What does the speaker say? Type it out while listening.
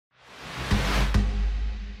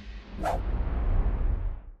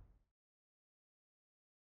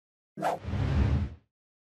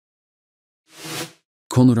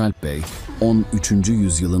Konuralp Bey, 13.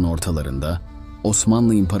 yüzyılın ortalarında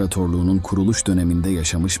Osmanlı İmparatorluğu'nun kuruluş döneminde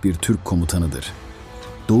yaşamış bir Türk komutanıdır.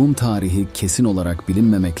 Doğum tarihi kesin olarak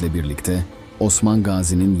bilinmemekle birlikte Osman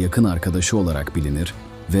Gazi'nin yakın arkadaşı olarak bilinir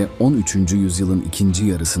ve 13. yüzyılın ikinci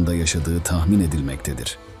yarısında yaşadığı tahmin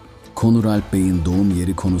edilmektedir. Konuralp Bey'in doğum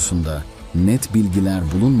yeri konusunda net bilgiler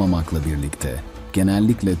bulunmamakla birlikte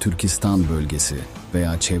genellikle Türkistan bölgesi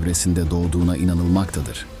veya çevresinde doğduğuna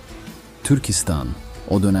inanılmaktadır. Türkistan,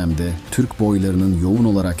 o dönemde Türk boylarının yoğun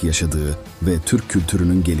olarak yaşadığı ve Türk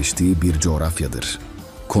kültürünün geliştiği bir coğrafyadır.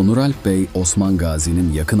 Konuralp Bey, Osman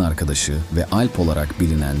Gazi'nin yakın arkadaşı ve Alp olarak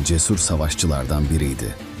bilinen cesur savaşçılardan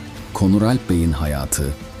biriydi. Konuralp Bey'in hayatı,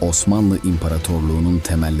 Osmanlı İmparatorluğu'nun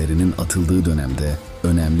temellerinin atıldığı dönemde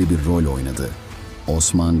önemli bir rol oynadı.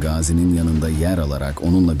 Osman Gazi'nin yanında yer alarak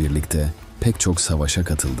onunla birlikte pek çok savaşa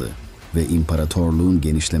katıldı ve imparatorluğun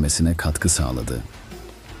genişlemesine katkı sağladı.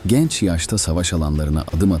 Genç yaşta savaş alanlarına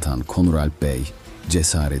adım atan Konuralp Bey,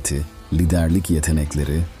 cesareti, liderlik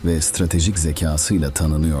yetenekleri ve stratejik zekasıyla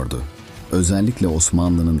tanınıyordu. Özellikle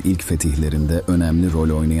Osmanlı'nın ilk fetihlerinde önemli rol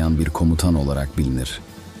oynayan bir komutan olarak bilinir.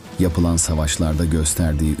 Yapılan savaşlarda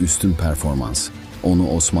gösterdiği üstün performans, onu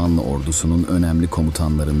Osmanlı ordusunun önemli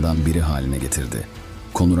komutanlarından biri haline getirdi.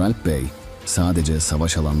 Konuralp Bey, sadece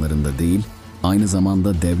savaş alanlarında değil, aynı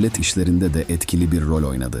zamanda devlet işlerinde de etkili bir rol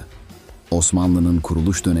oynadı. Osmanlı'nın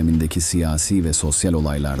kuruluş dönemindeki siyasi ve sosyal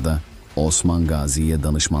olaylarda Osman Gazi'ye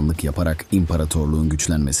danışmanlık yaparak imparatorluğun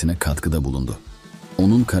güçlenmesine katkıda bulundu.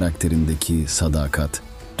 Onun karakterindeki sadakat,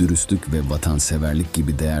 dürüstlük ve vatanseverlik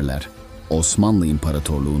gibi değerler, Osmanlı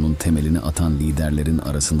İmparatorluğu'nun temelini atan liderlerin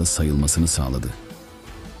arasında sayılmasını sağladı.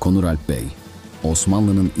 Konuralp Bey,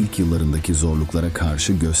 Osmanlı'nın ilk yıllarındaki zorluklara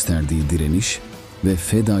karşı gösterdiği direniş ve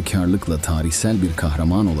fedakarlıkla tarihsel bir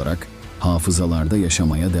kahraman olarak hafızalarda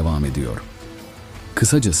yaşamaya devam ediyor.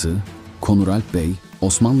 Kısacası, Konuralp Bey,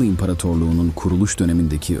 Osmanlı İmparatorluğu'nun kuruluş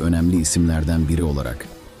dönemindeki önemli isimlerden biri olarak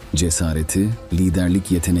cesareti,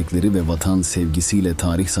 liderlik yetenekleri ve vatan sevgisiyle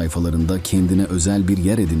tarih sayfalarında kendine özel bir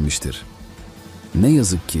yer edinmiştir. Ne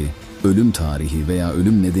yazık ki ölüm tarihi veya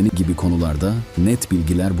ölüm nedeni gibi konularda net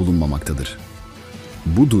bilgiler bulunmamaktadır.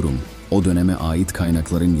 Bu durum o döneme ait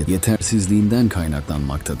kaynakların yetersizliğinden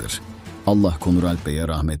kaynaklanmaktadır. Allah Konuralp Bey'e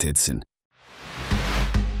rahmet etsin.